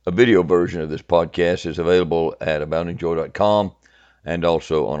A video version of this podcast is available at aboundingjoy.com and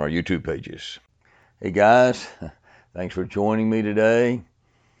also on our YouTube pages. Hey guys, thanks for joining me today.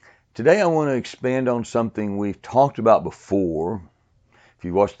 Today I want to expand on something we've talked about before. If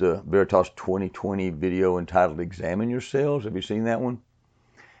you watched the Veritas 2020 video entitled Examine Yourselves, have you seen that one?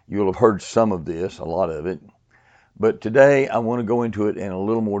 You'll have heard some of this, a lot of it. But today I want to go into it in a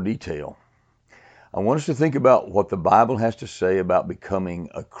little more detail. I want us to think about what the Bible has to say about becoming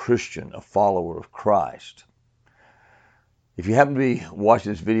a Christian, a follower of Christ. If you happen to be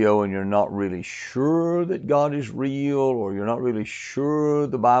watching this video and you're not really sure that God is real, or you're not really sure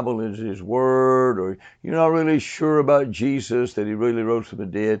the Bible is His Word, or you're not really sure about Jesus, that He really rose from the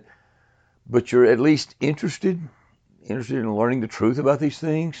dead, but you're at least interested in learning the truth about these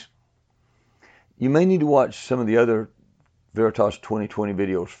things, you may need to watch some of the other Veritas 2020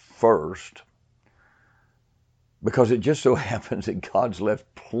 videos first, because it just so happens that God's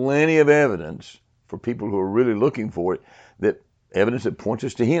left plenty of evidence for people who are really looking for it, that evidence that points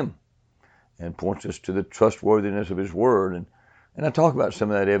us to Him and points us to the trustworthiness of His Word. And I talk about some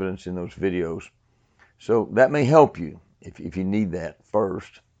of that evidence in those videos. So that may help you if you need that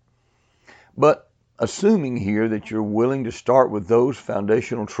first. But assuming here that you're willing to start with those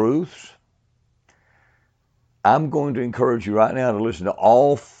foundational truths, I'm going to encourage you right now to listen to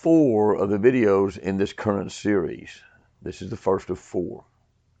all 4 of the videos in this current series. This is the first of 4.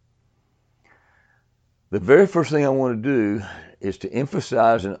 The very first thing I want to do is to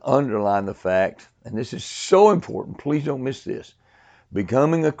emphasize and underline the fact, and this is so important, please don't miss this.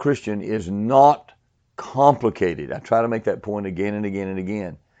 Becoming a Christian is not complicated. I try to make that point again and again and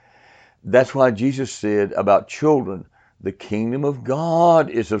again. That's why Jesus said about children, the kingdom of God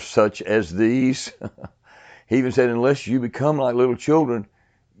is of such as these. He even said, unless you become like little children,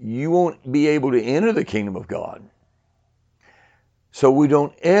 you won't be able to enter the kingdom of God. So we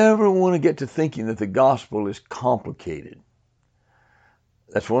don't ever want to get to thinking that the gospel is complicated.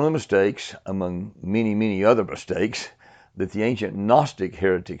 That's one of the mistakes, among many, many other mistakes, that the ancient Gnostic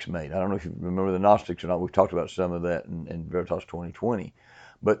heretics made. I don't know if you remember the Gnostics or not. We've talked about some of that in Veritas 2020.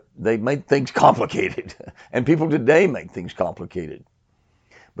 But they made things complicated. And people today make things complicated.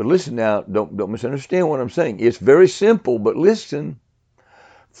 But listen now, don't misunderstand what I'm saying. It's very simple, but listen.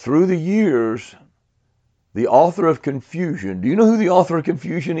 Through the years, the author of confusion, do you know who the author of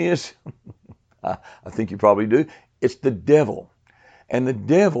confusion is? I think you probably do. It's the devil. And the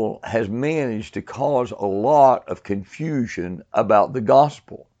devil has managed to cause a lot of confusion about the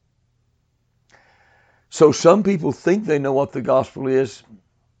gospel. So some people think they know what the gospel is,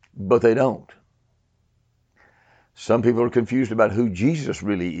 but they don't. Some people are confused about who Jesus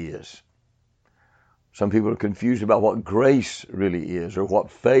really is. Some people are confused about what grace really is, or what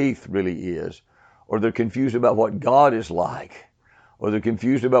faith really is. Or they're confused about what God is like. Or they're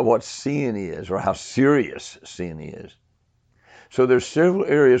confused about what sin is, or how serious sin is. So there's several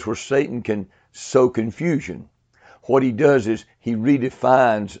areas where Satan can sow confusion. What he does is he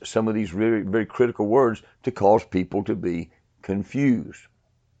redefines some of these very, very critical words to cause people to be confused.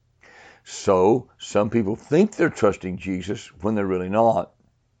 So some people think they're trusting Jesus when they're really not.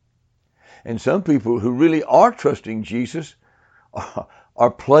 And some people who really are trusting Jesus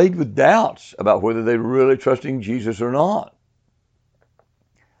are plagued with doubts about whether they're really trusting Jesus or not.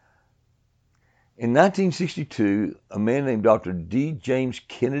 In 1962, a man named Dr. D. James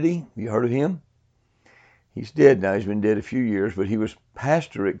Kennedy, have you heard of him? He's dead now. He's been dead a few years, but he was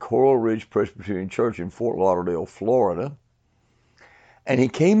pastor at Coral Ridge Presbyterian Church in Fort Lauderdale, Florida. And he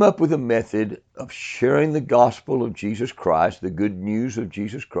came up with a method of sharing the gospel of Jesus Christ, the good news of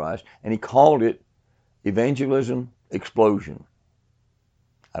Jesus Christ, and he called it Evangelism Explosion.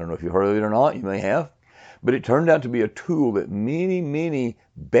 I don't know if you've heard of it or not, you may have, but it turned out to be a tool that many, many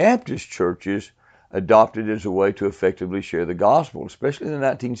Baptist churches adopted as a way to effectively share the gospel, especially in the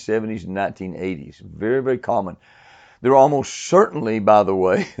 1970s and 1980s. Very, very common. There are almost certainly, by the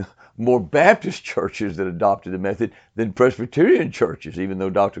way, more Baptist churches that adopted the method than Presbyterian churches, even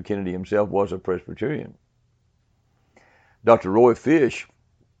though Dr. Kennedy himself was a Presbyterian. Dr. Roy Fish,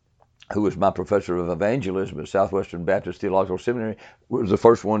 who was my professor of evangelism at Southwestern Baptist Theological Seminary, was the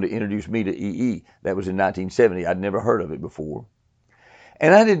first one to introduce me to EE. That was in 1970. I'd never heard of it before.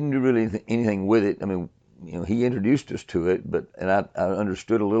 And I didn't do really anything with it. I mean, he introduced us to it, and I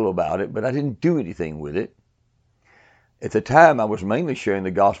understood a little about it, but I didn't do anything with it. At the time, I was mainly sharing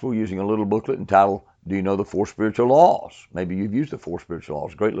the gospel using a little booklet entitled, Do You Know the Four Spiritual Laws? Maybe you've used the Four Spiritual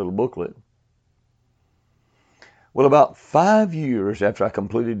Laws. Great little booklet. Well, about 5 years after I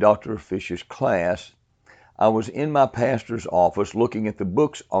completed Dr. Fish's class, I was in my pastor's office looking at the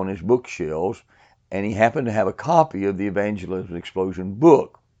books on his bookshelves, and he happened to have a copy of the Evangelism Explosion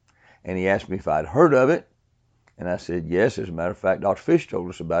book. And he asked me if I'd heard of it. And I said, yes. As a matter of fact, Dr. Fish told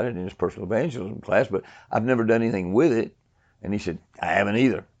us about it in his personal evangelism class, but I've never done anything with it. And he said, I haven't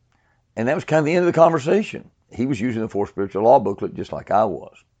either. And that was kind of the end of the conversation. He was using the Four Spiritual Law booklet just like I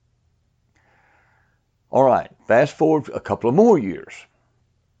was. All right, fast forward a couple of more years.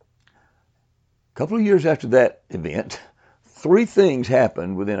 A couple of years after that event, 3 things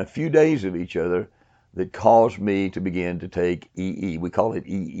happened within a few days of each other that caused me to begin to take EE. We call it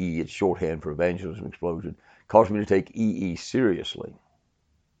EE. It's shorthand for Evangelism Explosion. Caused me to take EE seriously.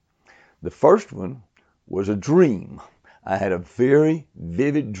 The first one was a dream. I had a very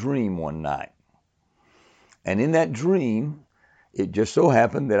vivid dream one night. And in that dream, it just so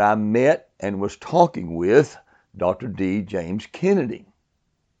happened that I met and was talking with Dr. D. James Kennedy.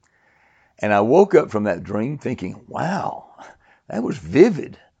 And I woke up from that dream thinking, wow, that was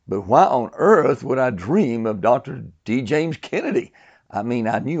vivid. But why on earth would I dream of Dr. D. James Kennedy? I mean,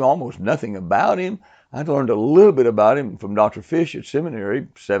 I knew almost nothing about him. I'd learned a little bit about him from Dr. Fish at seminary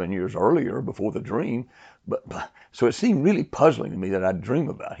 7 years earlier before the dream. So it seemed really puzzling to me that I'd dream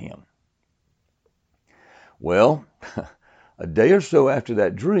about him. Well, a day or so after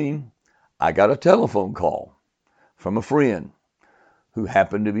that dream, I got a telephone call from a friend who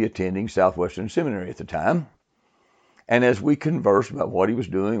happened to be attending Southwestern Seminary at the time. And as we conversed about what he was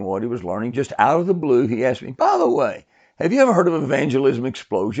doing, what he was learning, just out of the blue, he asked me, by the way, have you ever heard of Evangelism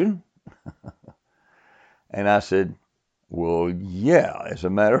Explosion? And I said, well, yeah, as a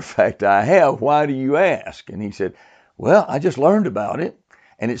matter of fact, I have. Why do you ask? And he said, well, I just learned about it,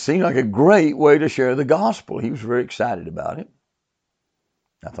 and it seemed like a great way to share the gospel. He was very excited about it.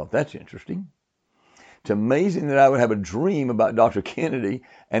 I thought, that's interesting. It's amazing that I would have a dream about Dr. Kennedy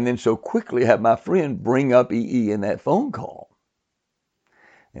and then so quickly have my friend bring up EE in that phone call.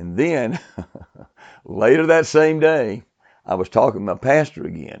 And then later that same day, I was talking to my pastor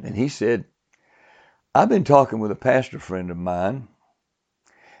again, and he said, I've been talking with a pastor friend of mine,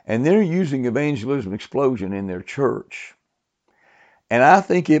 and they're using Evangelism Explosion in their church. And I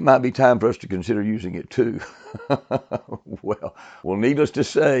think it might be time for us to consider using it too. Well, needless to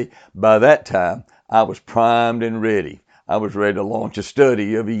say, by that time, I was primed and ready. I was ready to launch a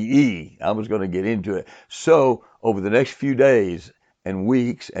study of EE. I was going to get into it. So over the next few days and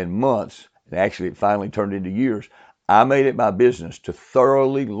weeks and months, and actually it finally turned into years, I made it my business to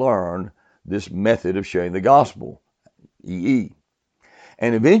thoroughly learn this method of sharing the gospel, EE.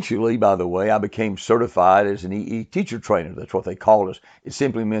 And eventually, by the way, I became certified as an EE teacher trainer. That's what they called us. It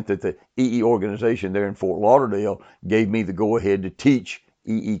simply meant that the EE organization there in Fort Lauderdale gave me the go-ahead to teach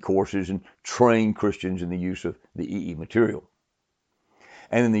EE courses and train Christians in the use of the EE material.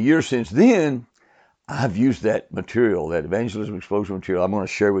 And in the years since then, I've used that material, that Evangelism Explosion material I'm going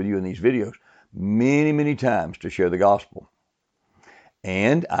to share with you in these videos many, many times to share the gospel.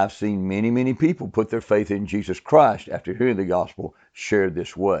 And I've seen many, many people put their faith in Jesus Christ after hearing the gospel shared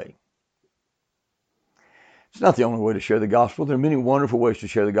this way. It's not the only way to share the gospel. There are many wonderful ways to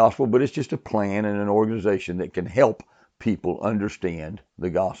share the gospel, but it's just a plan and an organization that can help people understand the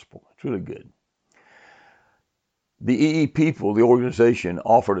gospel. It's really good. The EE people, the organization,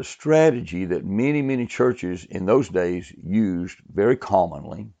 offered a strategy that many, many churches in those days used very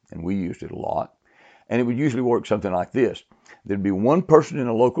commonly, and we used it a lot. And it would usually work something like this. There'd be one person in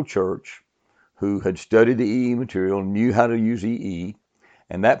a local church who had studied the EE material, knew how to use EE,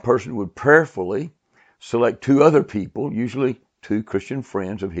 and that person would prayerfully select 2 other people, usually 2 Christian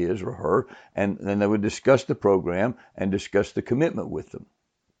friends of his or her, and then they would discuss the program and discuss the commitment with them.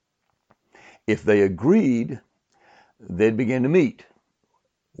 If they agreed, they'd begin to meet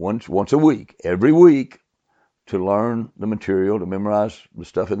once a week, every week, to learn the material, to memorize the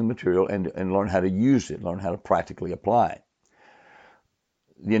stuff in the material, and learn how to use it, learn how to practically apply it.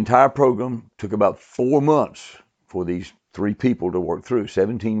 The entire program took about 4 months for these 3 people to work through,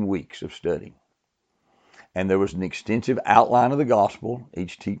 17 weeks of study. And there was an extensive outline of the gospel.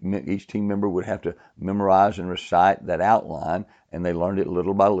 Each team member would have to memorize and recite that outline, and they learned it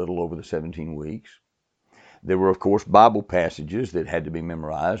little by little over the 17 weeks. There were, of course, Bible passages that had to be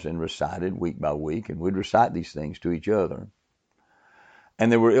memorized and recited week by week, and we'd recite these things to each other.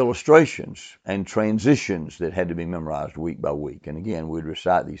 And there were illustrations and transitions that had to be memorized week by week. And again, we'd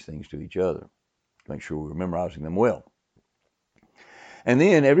recite these things to each other to make sure we were memorizing them well. And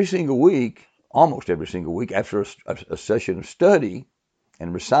then every single week, almost every single week, after a session of study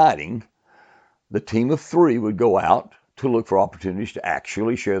and reciting, the team of 3 would go out to look for opportunities to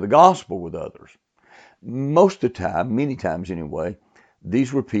actually share the gospel with others. Most of the time, many times anyway,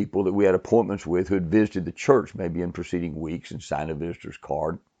 these were people that we had appointments with who had visited the church maybe in preceding weeks and signed a visitor's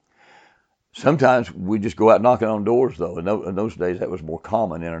card. Sometimes we just go out knocking on doors, though. In those days, that was more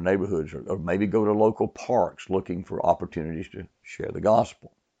common in our neighborhoods, or maybe go to local parks looking for opportunities to share the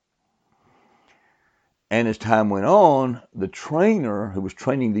gospel. And as time went on, the trainer who was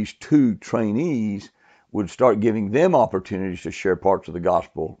training these two trainees would start giving them opportunities to share parts of the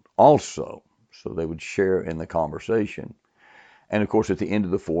gospel also. So they would share in the conversation. And of course, at the end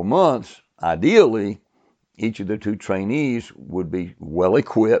of the 4 months, ideally, each of the two trainees would be well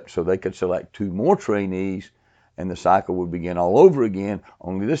equipped so they could select 2 more trainees, and the cycle would begin all over again.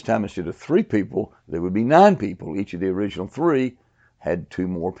 Only this time, instead of 3 people, there would be 9 people. Each of the original 3 had 2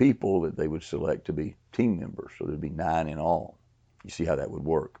 more people that they would select to be team members. So there'd be 9 in all. You see how that would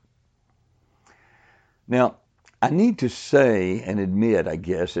work. Now, I need to say and admit, I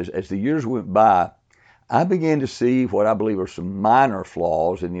guess, as the years went by, I began to see what I believe are some minor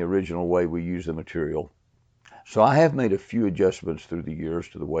flaws in the original way we use the material. So I have made a few adjustments through the years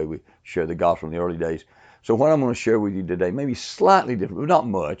to the way we share the gospel in the early days. So what I'm going to share with you today may be slightly different, but not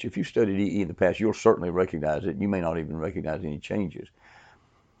much. If you studied EE in the past, you'll certainly recognize it. You may not even recognize any changes.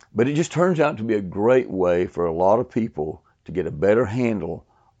 But it just turns out to be a great way for a lot of people to get a better handle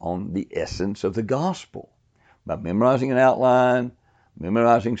on the essence of the gospel by memorizing an outline,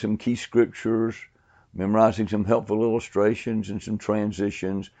 memorizing some key scriptures, memorizing some helpful illustrations and some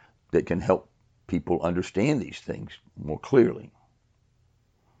transitions that can help people understand these things more clearly.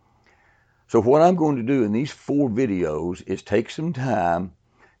 So what I'm going to do in these 4 videos is take some time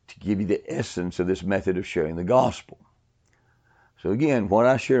to give you the essence of this method of sharing the gospel. So again, what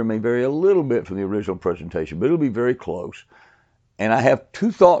I share may vary a little bit from the original presentation, but it'll be very close. And I have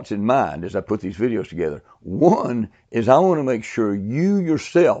 2 thoughts in mind as I put these videos together. One is I want to make sure you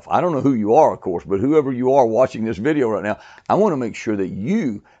yourself, I don't know who you are, of course, but whoever you are watching this video right now, I want to make sure that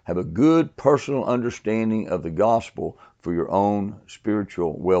you have a good personal understanding of the gospel for your own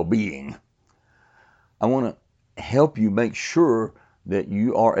spiritual well-being. I want to help you make sure that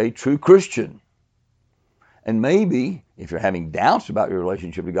you are a true Christian. And maybe, if you're having doubts about your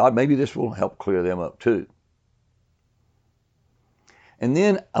relationship to God, maybe this will help clear them up too. And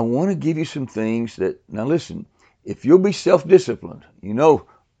then I want to give you some things that, now listen, if you'll be self-disciplined, you know,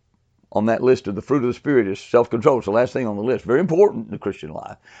 on that list of the fruit of the Spirit is self-control. It's the last thing on the list. Very important in the Christian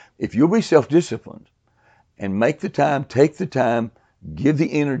life. If you'll be self-disciplined and make the time, take the time, give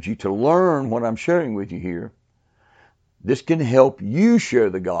the energy to learn what I'm sharing with you here, this can help you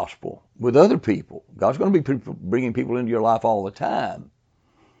share the gospel with other people. God's going to be bringing people into your life all the time.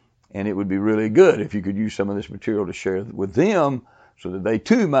 And it would be really good if you could use some of this material to share with them so that they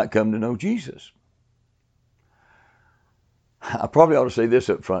too might come to know Jesus. I probably ought to say this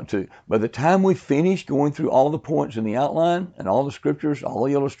up front too. By the time we finish going through all the points in the outline and all the scriptures, all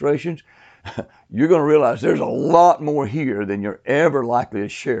the illustrations, you're going to realize there's a lot more here than you're ever likely to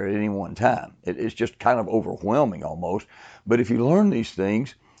share at any one time. It's just kind of overwhelming almost. But if you learn these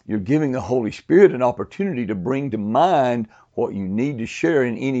things, you're giving the Holy Spirit an opportunity to bring to mind what you need to share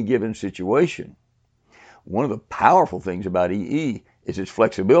in any given situation. One of the powerful things about EE is its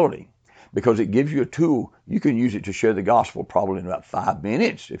flexibility, because it gives you a tool. You can use it to share the gospel probably in about 5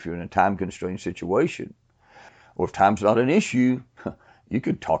 minutes if you're in a time-constrained situation. Or if time's not an issue, you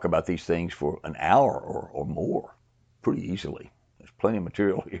could talk about these things for an hour or more pretty easily. There's plenty of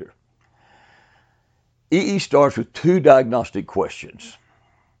material here. EE starts with 2 diagnostic questions.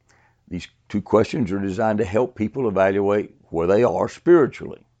 These 2 questions are designed to help people evaluate where they are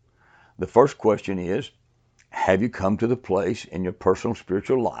spiritually. The first question is, have you come to the place in your personal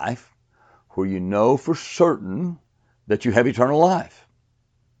spiritual life where you know for certain that you have eternal life?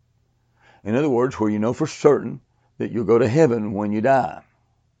 In other words, where you know for certain that you'll go to heaven when you die.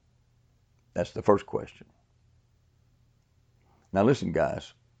 That's the first question. Now listen,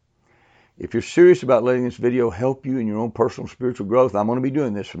 guys. If you're serious about letting this video help you in your own personal spiritual growth, I'm going to be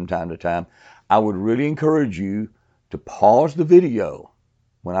doing this from time to time. I would really encourage you to pause the video.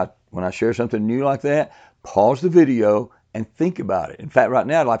 When I share something new like that, pause the video and think about it. In fact, right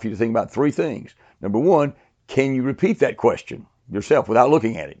now, I'd like you to think about 3 things. Number 1, can you repeat that question yourself without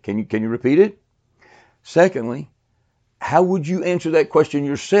looking at it? Can you repeat it? Secondly, how would you answer that question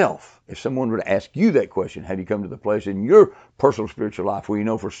yourself if someone were to ask you that question? Have you come to the place in your personal spiritual life where you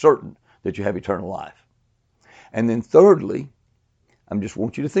know for certain that you have eternal life? And then thirdly, I just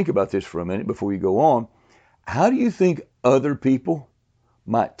want you to think about this for a minute before you go on. How do you think other people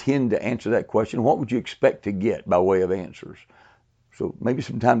might tend to answer that question? What would you expect to get by way of answers? So maybe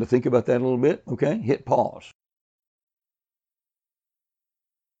some time to think about that a little bit. Okay, hit pause.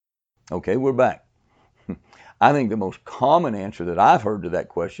 Okay, we're back. I think the most common answer that I've heard to that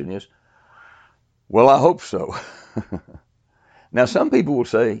question is, well, I hope so. Now, some people will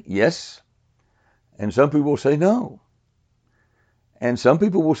say, yes, And some people will say no. And some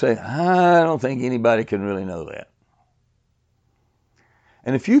people will say, I don't think anybody can really know that.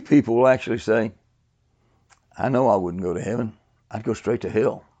 And a few people will actually say, I know I wouldn't go to heaven. I'd go straight to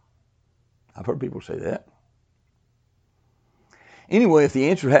hell. I've heard people say that. Anyway, if the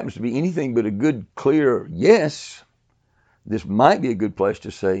answer happens to be anything but a good, clear yes, this might be a good place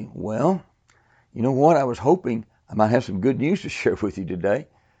to say, well, you know what? I was hoping I might have some good news to share with you today.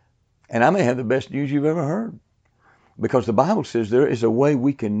 And I may have the best news you've ever heard. Because the Bible says there is a way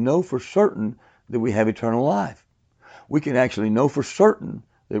we can know for certain that we have eternal life. We can actually know for certain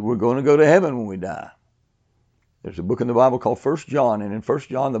that we're going to go to heaven when we die. There's a book in the Bible called 1 John, and in 1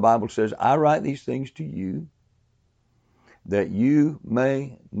 John the Bible says, I write these things to you that you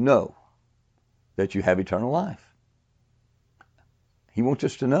may know that you have eternal life. He wants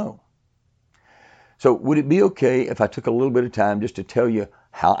us to know. So would it be okay if I took a little bit of time just to tell you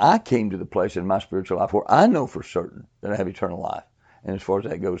how I came to the place in my spiritual life where I know for certain that I have eternal life? And as far as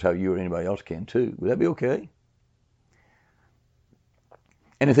that goes, how you or anybody else can too. Would that be okay?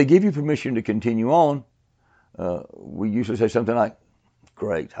 And if they give you permission to continue on, we usually say something like,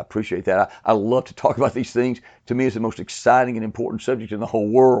 great, I appreciate that. I love to talk about these things. To me, it's the most exciting and important subject in the whole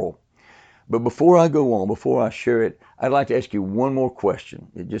world. But before I go on, before I share it, I'd like to ask you one more question.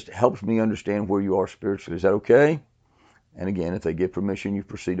 It just helps me understand where you are spiritually. Is that okay? And again, if they give permission, you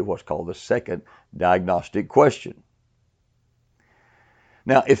proceed to what's called the second diagnostic question.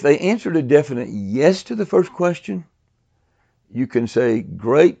 Now, if they answered a definite yes to the first question, you can say,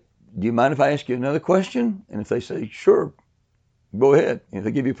 great, do you mind if I ask you another question? And if they say, sure, go ahead. And if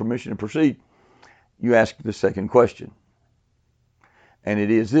they give you permission to proceed, you ask the second question. And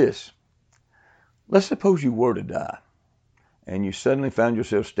it is this. Let's suppose you were to die and you suddenly found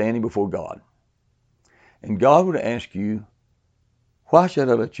yourself standing before God. And God would ask you, why should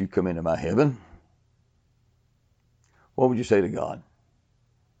I let you come into my heaven? What would you say to God?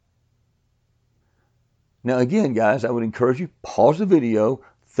 Now again, guys, I would encourage you, pause the video,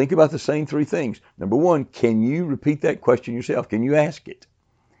 think about the same three things. Number one, can you repeat that question yourself? Can you ask it?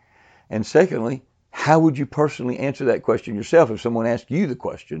 And secondly, how would you personally answer that question yourself if someone asked you the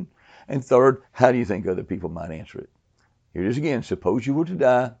question? And third, how do you think other people might answer it? Here it is again. Suppose you were to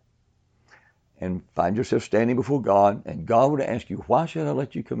die and find yourself standing before God, and God would ask you, why should I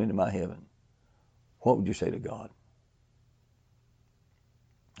let you come into my heaven? What would you say to God?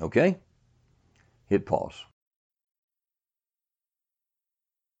 Okay? Hit pause.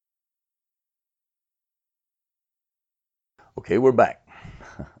 Okay, we're back.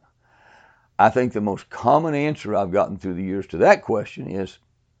 I think the most common answer I've gotten through the years to that question is,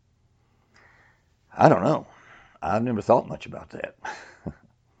 I don't know. I've never thought much about that.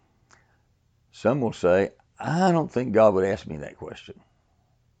 Some will say, I don't think God would ask me that question.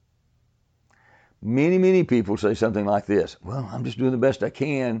 Many people say something like this, well, I'm just doing the best I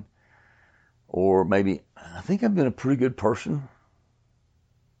can. Or maybe, I think I've been a pretty good person.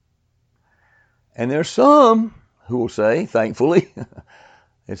 And there's some who will say, thankfully,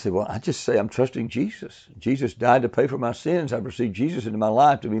 they say, well, I just say I'm trusting Jesus. Jesus died to pay for my sins. I've received Jesus into my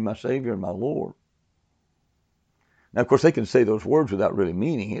life to be my Savior and my Lord. Now, of course, they can say those words without really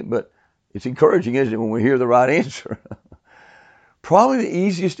meaning it, but it's encouraging, isn't it, when we hear the right answer? Probably the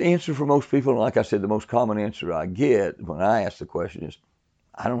easiest answer for most people, and like I said, the most common answer I get when I ask the question is,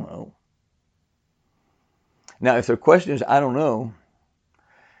 I don't know. Now, if their question is, I don't know,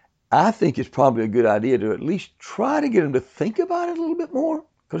 I think it's probably a good idea to at least try to get them to think about it a little bit more,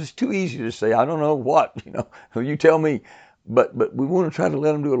 because it's too easy to say, I don't know what, you tell me. But we want to try to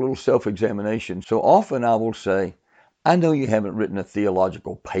let them do a little self-examination. So often I will say, I know you haven't written a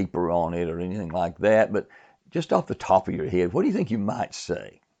theological paper on it or anything like that, but just off the top of your head, what do you think you might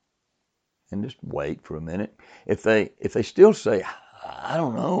say? And just wait for a minute. If they still say, I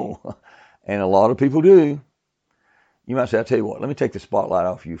don't know, and a lot of people do, you might say, I'll tell you what, let me take the spotlight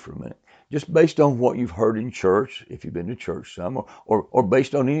off you for a minute. Just based on what you've heard in church, if you've been to church some, or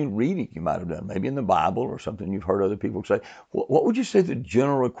based on any reading you might have done, maybe in the Bible or something you've heard other people say, what would you say the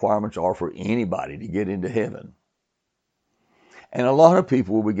general requirements are for anybody to get into heaven? And a lot of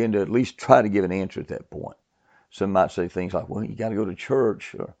people will begin to at least try to give an answer at that point. Some might say things like, well, you got to go to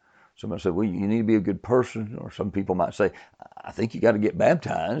church. Or some might say, well, you need to be a good person. Or some people might say, I think you got to get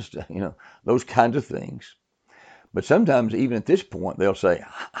baptized. Those kinds of things. But sometimes even at this point, they'll say,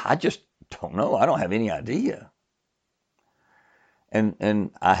 I just don't know. I don't have any idea.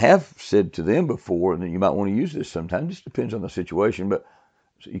 And I have said to them before, and you might want to use this sometime, it just depends on the situation, but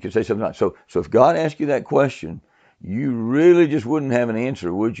you can say something like, so if God asked you that question, you really just wouldn't have an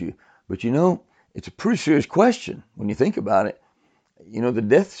answer, would you? But it's a pretty serious question when you think about it. The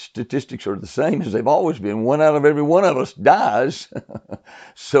death statistics are the same as they've always been. 1 out of every one of us dies.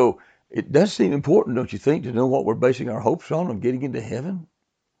 So it does seem important, don't you think, to know what we're basing our hopes on of getting into heaven?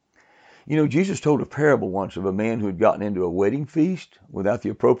 Jesus told a parable once of a man who had gotten into a wedding feast without the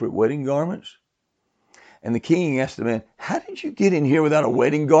appropriate wedding garments. And the king asked the man, "How did you get in here without a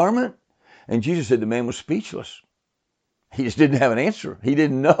wedding garment?" And Jesus said the man was speechless. He just didn't have an answer. He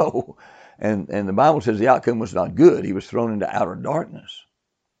didn't know. And the Bible says the outcome was not good. He was thrown into outer darkness.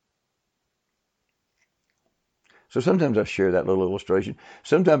 So sometimes I share that little illustration.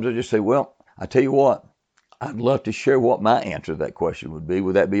 Sometimes I just say, well, I tell you what, I'd love to share what my answer to that question would be.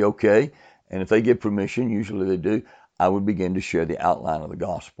 Would that be okay? And if they give permission, usually they do, I would begin to share the outline of the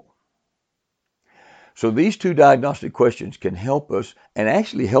gospel. So these two diagnostic questions can help us and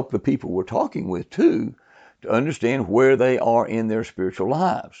actually help the people we're talking with too to understand where they are in their spiritual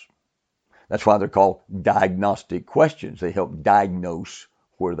lives. That's why they're called diagnostic questions. They help diagnose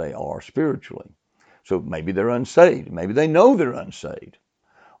where they are spiritually. So maybe they're unsaved. Maybe they know they're unsaved.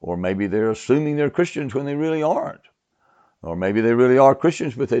 Or maybe they're assuming they're Christians when they really aren't. Or maybe they really are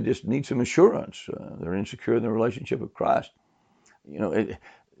Christians, but they just need some assurance. They're insecure in their relationship with Christ. You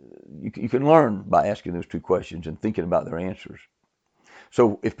can learn by asking those two questions and thinking about their answers.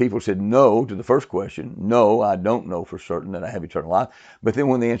 So if people said no to the first question, no, I don't know for certain that I have eternal life. But then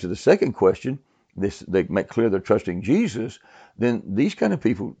when they answer the second question, they make clear they're trusting Jesus, then these kind of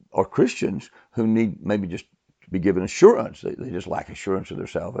people are Christians who need maybe just to be given assurance. They just lack assurance of their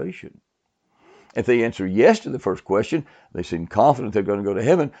salvation. If they answer yes to the first question, they seem confident they're going to go to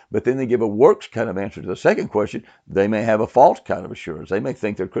heaven, but then they give a works kind of answer to the second question, they may have a false kind of assurance. They may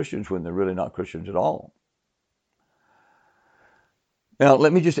think they're Christians when they're really not Christians at all. Now,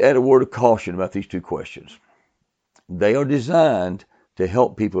 let me just add a word of caution about these two questions. They are designed to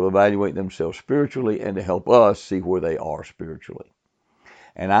help people evaluate themselves spiritually and to help us see where they are spiritually.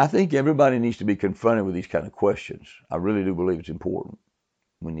 And I think everybody needs to be confronted with these kind of questions. I really do believe it's important.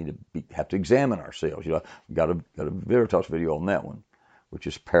 We need to have to examine ourselves. Got a Veritas video on that one, which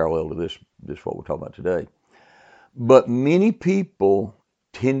is parallel to this what we're talking about today. But many people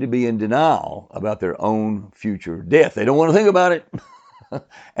tend to be in denial about their own future death. They don't want to think about it.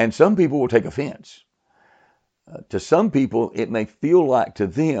 And some people will take offense. To some people, it may feel like to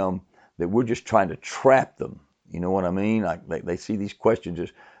them that we're just trying to trap them. You know what I mean? Like they see these questions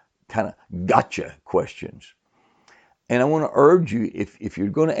as kind of gotcha questions. And I want to urge you, if you're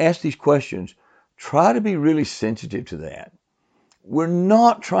going to ask these questions, try to be really sensitive to that. We're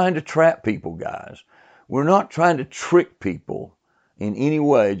not trying to trap people, guys. We're not trying to trick people in any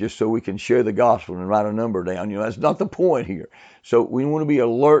way just so we can share the gospel and write a number down. That's not the point here. So we want to be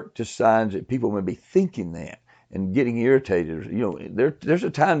alert to signs that people may be thinking that and getting irritated. There's a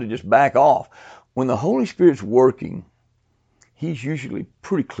time to just back off. When the Holy Spirit's working, He's usually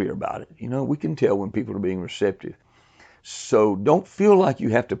pretty clear about it. We can tell when people are being receptive. So don't feel like you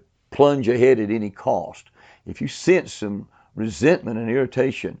have to plunge ahead at any cost. If you sense some resentment and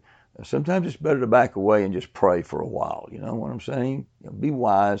irritation, sometimes it's better to back away and just pray for a while. You know what I'm saying? Be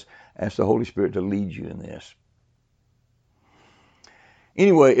wise. Ask the Holy Spirit to lead you in this.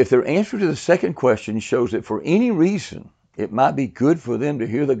 Anyway, if their answer to the second question shows that for any reason it might be good for them to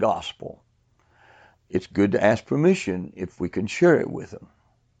hear the gospel, it's good to ask permission if we can share it with them.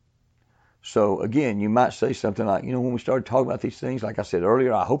 So again, you might say something like, when we started talking about these things, like I said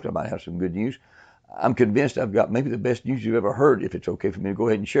earlier, I hoped I might have some good news. I'm convinced I've got maybe the best news you've ever heard, if it's okay for me to go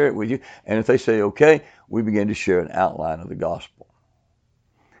ahead and share it with you. And if they say okay, we begin to share an outline of the gospel.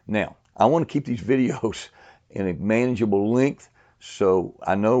 Now, I want to keep these videos in a manageable length, so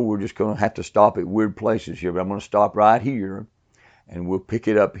I know we're just going to have to stop at weird places here, but I'm going to stop right here, and we'll pick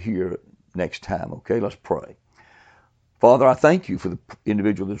it up here next time, okay? Let's pray. Father, I thank you for the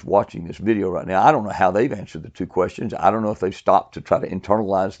individual that's watching this video right now. I don't know how they've answered the two questions. I don't know if they've stopped to try to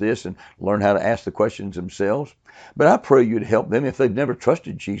internalize this and learn how to ask the questions themselves. But I pray you'd help them if they've never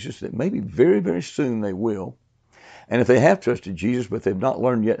trusted Jesus, that maybe very, very soon they will. And if they have trusted Jesus, but they've not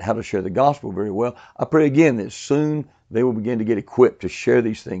learned yet how to share the gospel very well, I pray again that soon they will begin to get equipped to share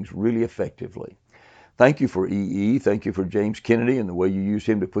these things really effectively. Thank you for EE. Thank you for James Kennedy and the way you used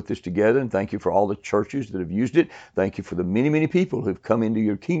him to put this together. And thank you for all the churches that have used it. Thank you for the many, many people who've come into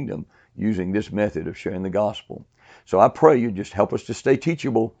your kingdom using this method of sharing the gospel. So I pray you just help us to stay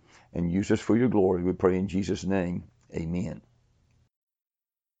teachable and use us for your glory. We pray in Jesus' name. Amen.